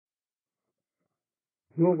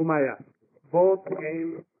Yogamaya. Both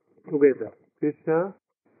came together. Krishna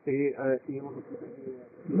e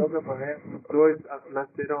Yogamaya, os dois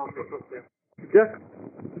nasceram ao mesmo tempo. Just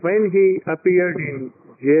when he appeared in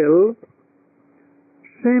jail,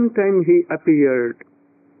 same time he appeared,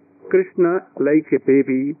 Krishna like a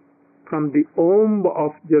baby from the womb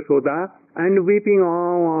of Yashoda and weeping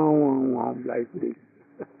like this.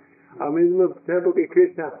 Ao mesmo tempo que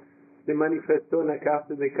Krishna se manifestou na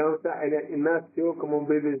casa de Kamsa, ele nasceu como um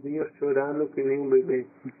bebezinho chorando que nem um bebê.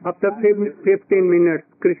 After 15 minutes,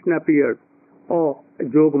 Krishna appeared. Oh,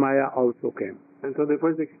 Yogamaya also came. Então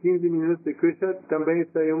depois de 15 minutos de Krishna, também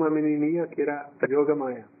saiu uma menininha que era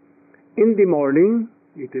Yogamaya. In the morning,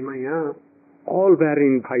 E de manhã, all were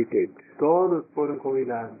invited. todos foram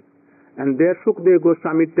convidados. And there Sukadeva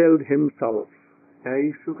Goswami told himself. E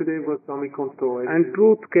aí Shukadeva Goswami contou. And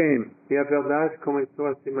truth came. E a verdade começou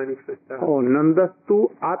a se manifestar. Oh,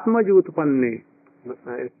 Nandastu Atmaj Utpanne.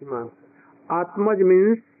 Esse mantra. Atmaj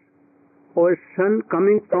means a son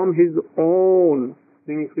coming from his own.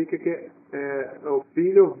 Significa que o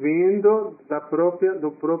filho vindo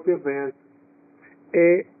do próprio ventre.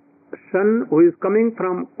 A son who is coming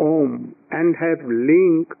from home and have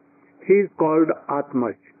link, he is called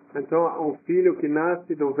Atmaj. Então, o filho que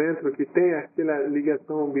nasce do ventre, que tem aquela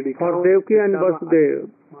ligação umbilical. For Devaki and Vasudeva,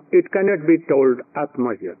 it cannot be told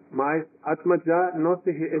Atmaja. Mas Atmaja,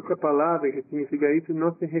 essa palavra que significa isso,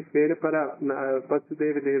 não se refere para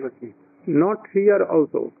Vasudeva e Devaki. Not here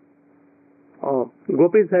also.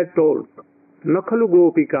 Gopis had told, Nakhalu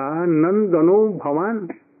Gopika Nandano Bhavan.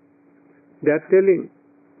 They are telling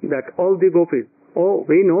that all the gopis, oh,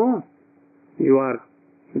 we know you are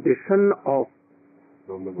the son of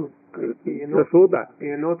Yashoda. E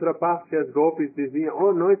em outra parte, as gopis diziam,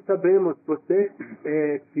 oh, nós sabemos, você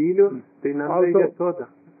é filho de Nanda e Yashoda.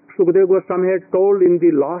 Sukadeva Goswami had told in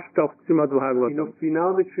the last of Srimad E no Bhagavatam,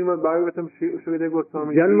 final de Srimad Bhagavatam, Sukadeva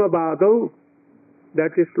Goswami Janma Bhadav,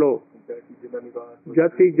 that is slow.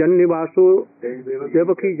 Jati Jannivaso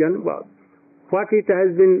Devaki Janva. What it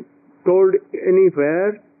has been told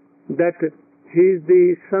anywhere that he is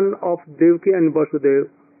the son of Devaki and Vasudeva,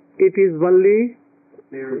 it is only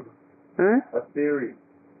a theory.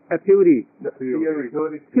 a theory,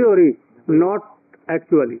 not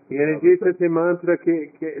actually. E ele disse esse mantra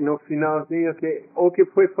que no finalzinho, que o que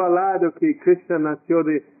foi falado que Krishna nasceu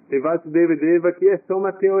de Vasudeva e Deva, que é só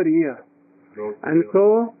uma teoria. And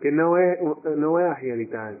so Que não é a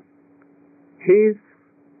realidade. his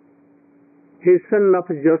son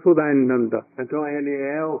of Yashoda and Nanda, Então ele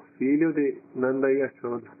é o filho de Nanda e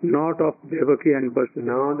Yashoda, not of Devaki and Vasudeva.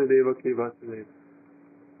 não de Devaki e Vasudeva.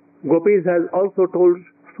 Gopis has also told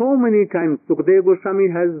so many times, Sukadeva Goswami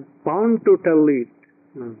has bound to tell it.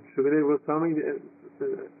 Shukadeva Goswami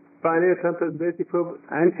falou tantas vezes,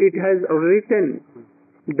 And it has written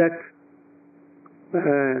that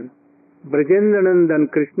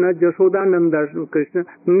Brajendranandan Krishna, Jashodanandan Krishna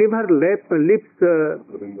never left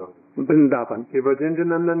Vrindavan. que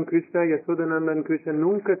Vrajendranandan Krishna e Yashodanandan Krishna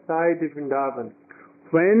nunca sai de Vrindavan.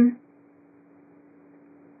 When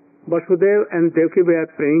Vasudeva and Devaki were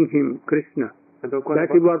praying him, Krishna, Então, that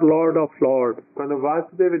he was Lord of Lords. quando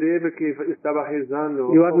Vasudeva e Devaki estava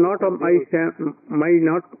rezando, You are not my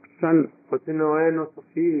not son. você não é nosso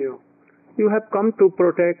filho, You have come to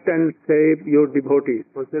protect and save your devotees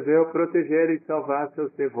você veio proteger e salvar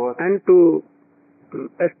seus devotos. and to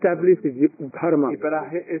establish dharma. E para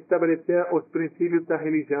estabelecer os princípios da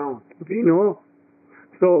religião. We know.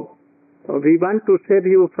 So, we want to save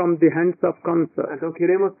you from the hands of Kamsa. Então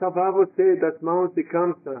queremos salvar você das mãos de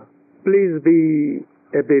Kamsa. Please be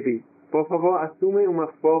a baby. Por favor, assume uma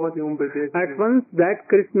forma de bebê. At once that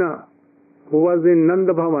Krishna, who was in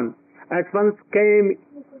Nanda Bhavan, at once came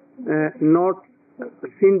not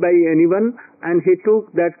seen by anyone, and he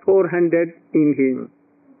took that 400 in him.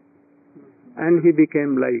 And he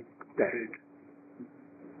became like that.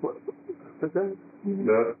 What's that?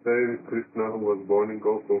 That same Krishna who was born in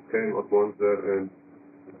Gokul came at once there and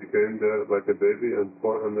became there like a baby, and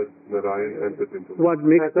 400 Narayan entered into him. What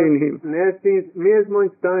mixed in him. Nesse mesmo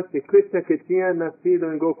instante, Krishna que tinha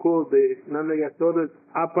nascido em Gokul de Nanda Yashoda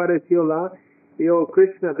apareceu lá e o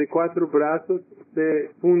Krishna de 4 braços se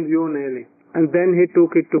fundiu nele. And then he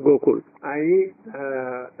took it to Gokul. Aí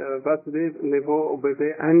Vasudeva levou o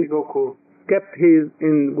bebê a And Gokul. kept his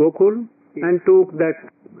in Gokul and took that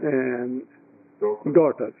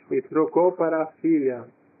daughter. E trocou para a filha,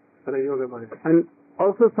 para Yogamaya. And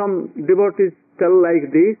also some devotees tell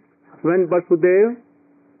like this, when Vasudeva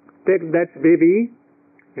take that baby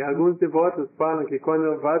E alguns devotos falam que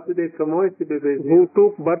quando Vasudeva tomou esse bebezinho, who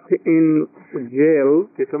took birth in jail,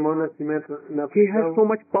 que tomou o nascimento na he has prisão, so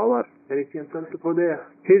much power. ele tinha tanto poder.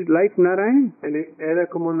 He is like Narayan, Ele era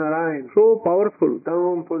como Narayan, so powerful.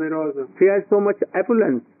 tão poderoso, He has so much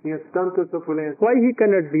opulence. tinha tantas opulências. Why he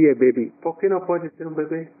cannot be a baby? Por que não pode ser um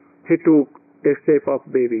bebê? He took a shape of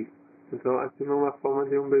baby. Então assumiu uma forma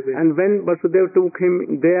de um bebê. And when Vasudeva took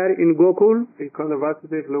him there in Gokul, E quando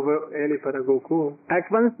Vasudeva levou ele para Gokul, at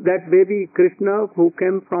once that baby Krishna who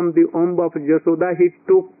came from the womb of Jasoda, he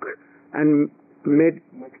took and made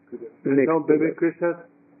então o bebê next. Krishna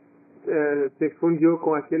se fundiu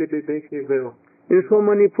com aquele bebê que veio. In so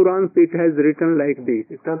many Purans it has written like this.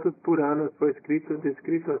 E tantos Puranos foi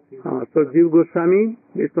descrito assim. So Jiva Goswami,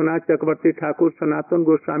 Vishwanath Chakravarti Thakur, Sanatana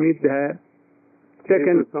Goswami, they have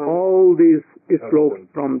taken all these slokas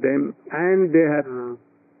from them and they have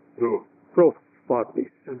True. proof for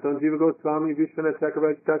this. Então Jiva Goswami, Vishwanath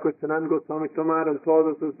Chakravarti Thakur, Sanatana Goswami tomaram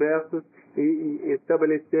todos os versos e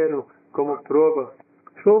estabeleceram como prova.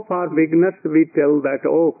 So for beginners we tell that,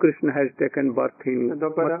 oh, Krishna has taken birth in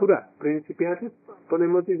Então para Mathura. principiantes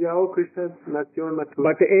podemos dizer, oh, Krishna nasceu em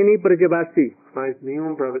Mathura. But any Brajavasi, Mas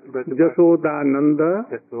nenhum Brajavasi, Jasoda, Nanda,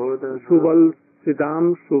 Yasoda, Subal,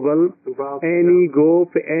 Siddham, Subal, Subal, any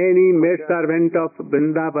gop, any maid servant of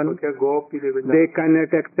Vrindavan, qualquer golpe de they verdade,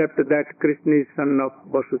 cannot accept that Krishna is son of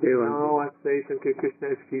Vasudeva. não aceitam que Krishna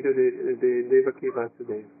é filho de Devaki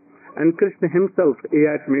Vasudeva. And Krishna himself, he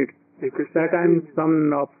admits E Krishna that I am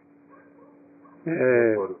son of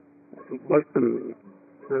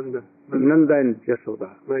Nanda. Nanda and Jasoda.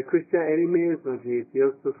 Mas Krishna ele mesmo disse,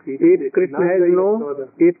 eu sou filho If Krishna Nanda has e no, Yasoda.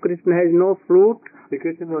 if Krishna has no flute, Se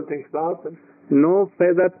Krishna não tem flauta, no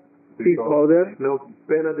feather powder, não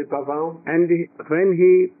pena de pavão, and when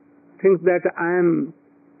he thinks that I am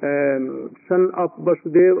son of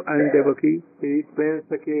Vasudeva and Devaki, e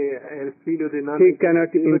pensa que é filho de Nanda, he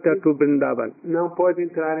cannot enter to Vrindavan. não pode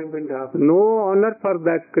entrar em Vrindavan. No honor for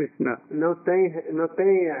that Krishna. Não tem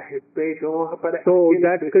respeito, honra para So aquele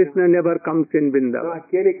that Krishna never comes in Então, Vrindavan.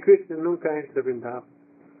 aquele Krishna nunca entra em Vrindavan.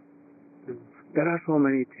 There are so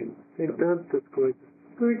many things. Tem tantas coisas.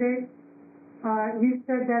 Gurudev, you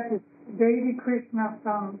said that the baby Krishna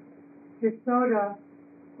from Yasoda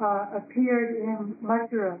appeared in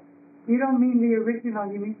Mathura. You don't mean the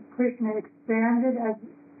original, you mean Krishna expanded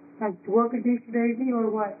as Dwarkadish baby or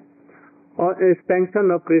what? Or expansion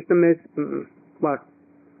of Krishna means what?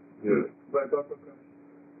 Yes.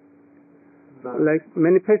 Like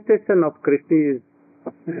manifestation of Krishna is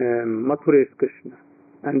Mathura is Krishna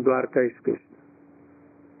and Dwarka is Krishna.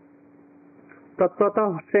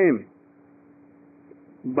 Tattva same.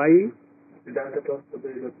 By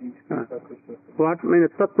what means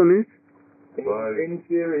Tattva means? In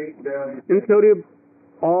theory, In theory,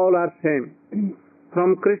 all are same.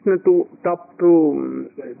 From Krishna to top to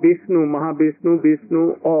Vishnu, Mahavishnu,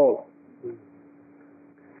 Vishnu, all.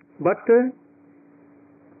 But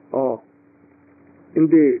in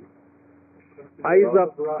the eyes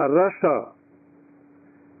of rasa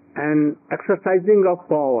and exercising of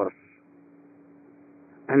powers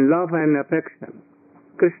and love and affection,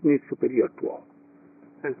 Krishna is superior to all,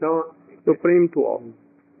 então, supreme to all.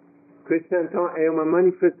 Krishna então é uma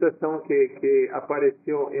manifestação que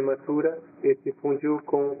apareceu em Mathura e se fundiu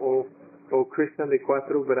com o Krishna de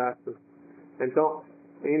 4 braços. Então,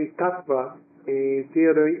 em Tattva, em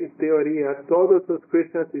teoria, todos os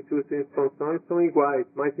Krishnas e suas expansões são iguais,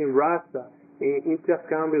 mas em raça, em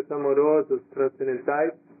intercâmbios amorosos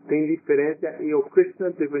transcendentais, tem diferença e o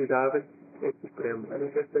Krishna de Vrindavan é supremo.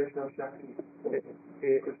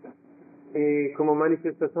 E como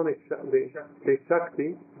manifestação de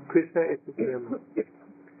Shakti, Krishna é supremo.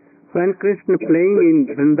 When Krishna playing in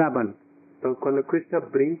Vrindavan, Então, quando Krishna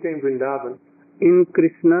brinca em Vrindavan, in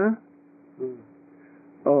Krishna,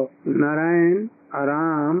 Narayan,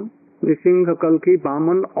 Ram, Nisingha, Kalki,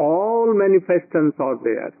 Vaman, all manifestations are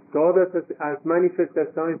there. todas as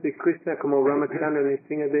manifestações de Krishna, como Ramachandra,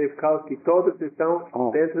 Nrsimhadev, Kalki, todas estão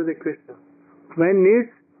dentro de Krishna. When needs,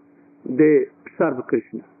 they serve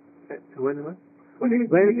Krishna.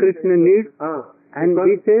 When Krishna needs and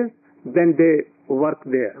wishes, then they work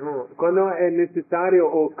there. Quando é necessário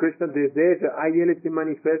ou Krishna deseja, aí ele se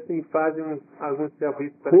manifesta e faz algum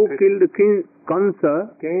serviço para Who Krishna. killed King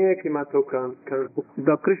Kansa? Quem é que matou Kansa?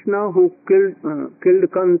 The Krishna who killed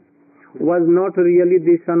Kansa was not really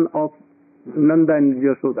the son of Nanda and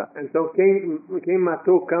Yasoda. Então, quem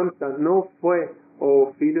matou Kamsa não foi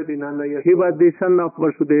o filho de Nanda e He Yasoda. was the son of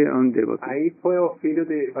Vasudeva and Devaki. Aí foi o filho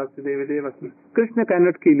de Vasudeva e Devaki. Krishna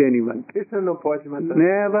cannot kill anyone. Krishna não pode matar.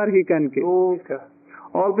 Never he can kill. Nunca.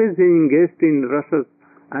 Always he engaged in rasas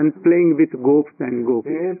and playing with gopis and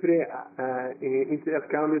gopis. sempre em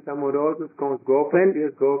intercâmbios amorosos com os gopis When- e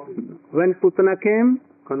as gopis. When Putana came,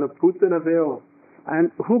 Quando Putana veio, and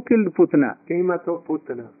who killed Putana? quem matou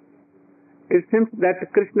Putana? It seems that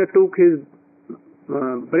Krishna took his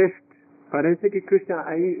breast, Parece que Krishna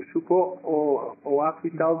aí chupou o ar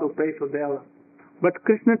vital do peito dela. but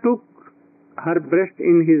Krishna took her breast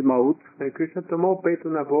in his mouth, Aí Krishna tomou o peito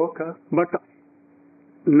na boca, but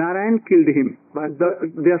Narayan killed him, mas,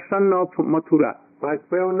 the son of Mathura, mas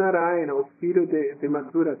foi o Narayana, o filho de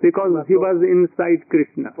Mathura, que because he matou, was inside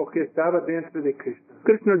Krishna. porque estava dentro de Krishna.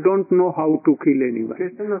 Krishna don't know how to kill anyone.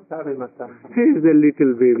 Krishna não sabe matar. He is a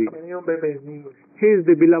little baby. Ele é um bebezinho. He is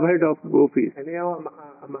the beloved of gopis, Ele é o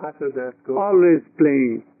amado das gopis, always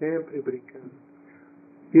playing. sempre brincando.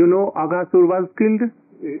 You know, Aghasur was killed.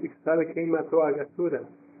 E sabe quem matou Aghasura?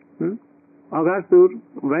 Aghasur,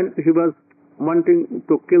 when he was wanting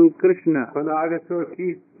to kill Krishna, Quando Aghasura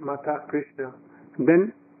quis matar Krishna,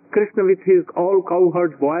 then Krishna with his all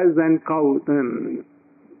cowherd boys and calves,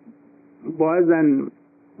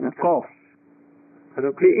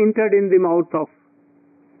 quando he entered in the mouth of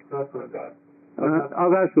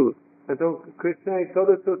Aghasur. Então Krishna e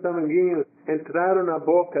todos os seus amiguinhos entraram na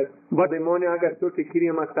boca do But- demônio Aghasura que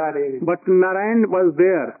queria matar ele. But Narayan was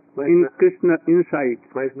there in Krishna inside,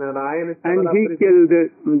 Mas Narayana estava and lá he presente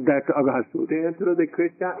killed that Aghasur. dentro de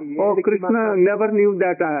Krishna e Oh, ele que Krishna matou. never knew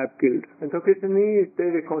that I have killed. Então Krishna nem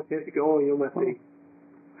esteve consciente que eu matei.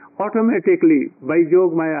 Automatically, by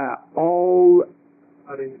Yogamaya, all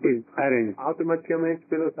is arranged. Automaticamente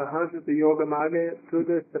pelos arranjos de Yoga Maya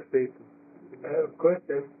tudo está feito. I have a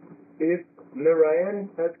question. If Narayan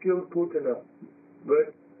has killed Putana,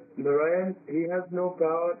 but Narayan, he has no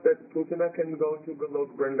power that Putana can go to Golok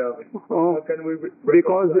Vrindavan. Oh, How can we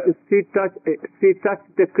because reconcile? she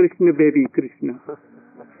touched the Krishna baby, Krishna.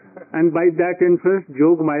 And by that influence,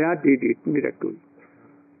 Yogamaya did it, miracle.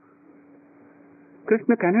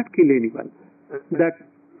 Krishna cannot kill anyone. That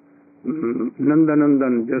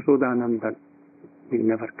Nandanandan, Jashodanandan, he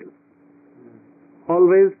never killed.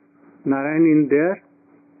 Always Narayan in there,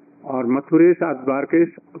 or Mathuresh or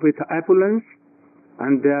Dwarkesh with opulence,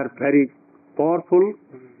 and they are very powerful.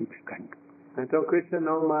 Então Krishna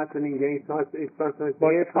não mata ninguém, são as expansões But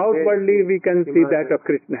dentro outwardly dele we can que see matam. that of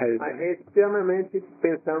Krishna has done. Externamente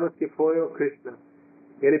pensamos que foi o Krishna.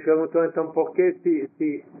 Ele perguntou então por que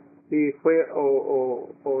se foi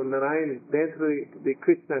o Narayana dentro de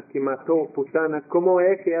Krishna que matou Putana, como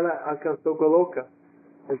é que ela alcançou Goloka?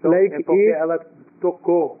 Então Like é porque if- ela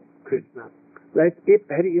tocou Krishna. Like a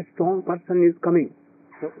very strong person is coming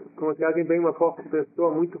Como se alguém vem uma forte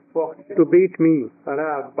pessoa muito forte to beat me,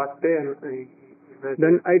 para bater na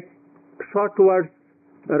then I saw towards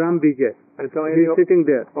Ram Vijay. Então He ele is sitting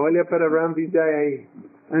there. olha para Ram Vijay aí.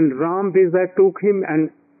 And Ram Vijay took him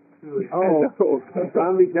and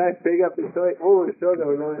Ram Vijay pega a pessoa e joga,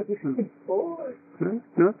 não é?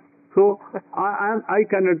 no? So I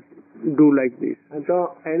cannot do like this.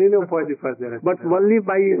 Então ele não pode fazer assim. But only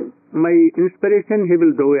by my inspiration he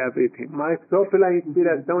will do everything. Mas só pela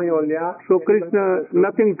inspiração e olhar. So Krishna,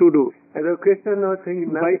 nothing to do. Então Krishna não tem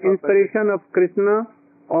nada By para fazer. inspiration of Krishna,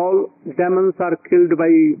 all demons are killed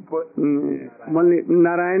by only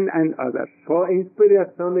Narayan and others. Por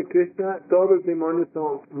inspiração de Krishna, todos os demônios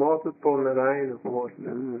são mortos por Narayana.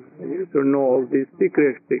 You should know all these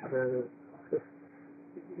secret things.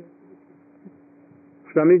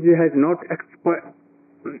 Swamiji has not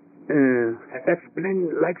explained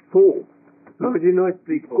like so. Swamiji não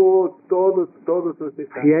explicou todos os He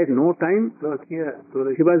detalhes. had no time. Não tinha todo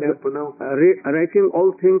He esse was tempo, não. writing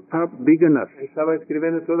all things for beginners. Ele estava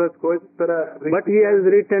escrevendo todas as coisas para... But he has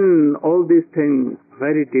written all these things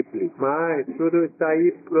very deeply. Mas tudo está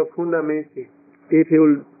aí profundamente. If you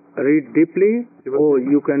will read deeply, oh,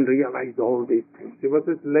 you can realize all these things. Se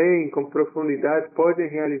vocês leem com profundidade, podem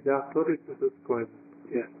realizar todas essas coisas.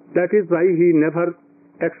 That is why he never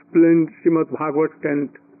explained Srimad Bhagavad and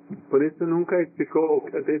Por isso nunca explicou o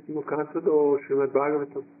 10º canto do Srimad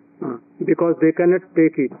Bhagavatam. because they cannot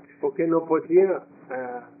take it. Porque não podia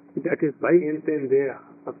That is why. entender,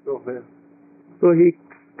 absorver. So he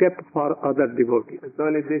kept for other devotees. Então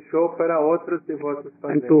ele deixou para outros devotos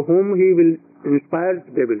And fazerem. to whom he will inspire,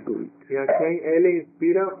 they will do it. E a quem ele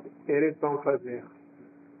inspira, eles vão fazer.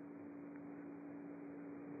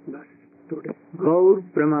 Gaur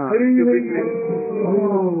Brahma.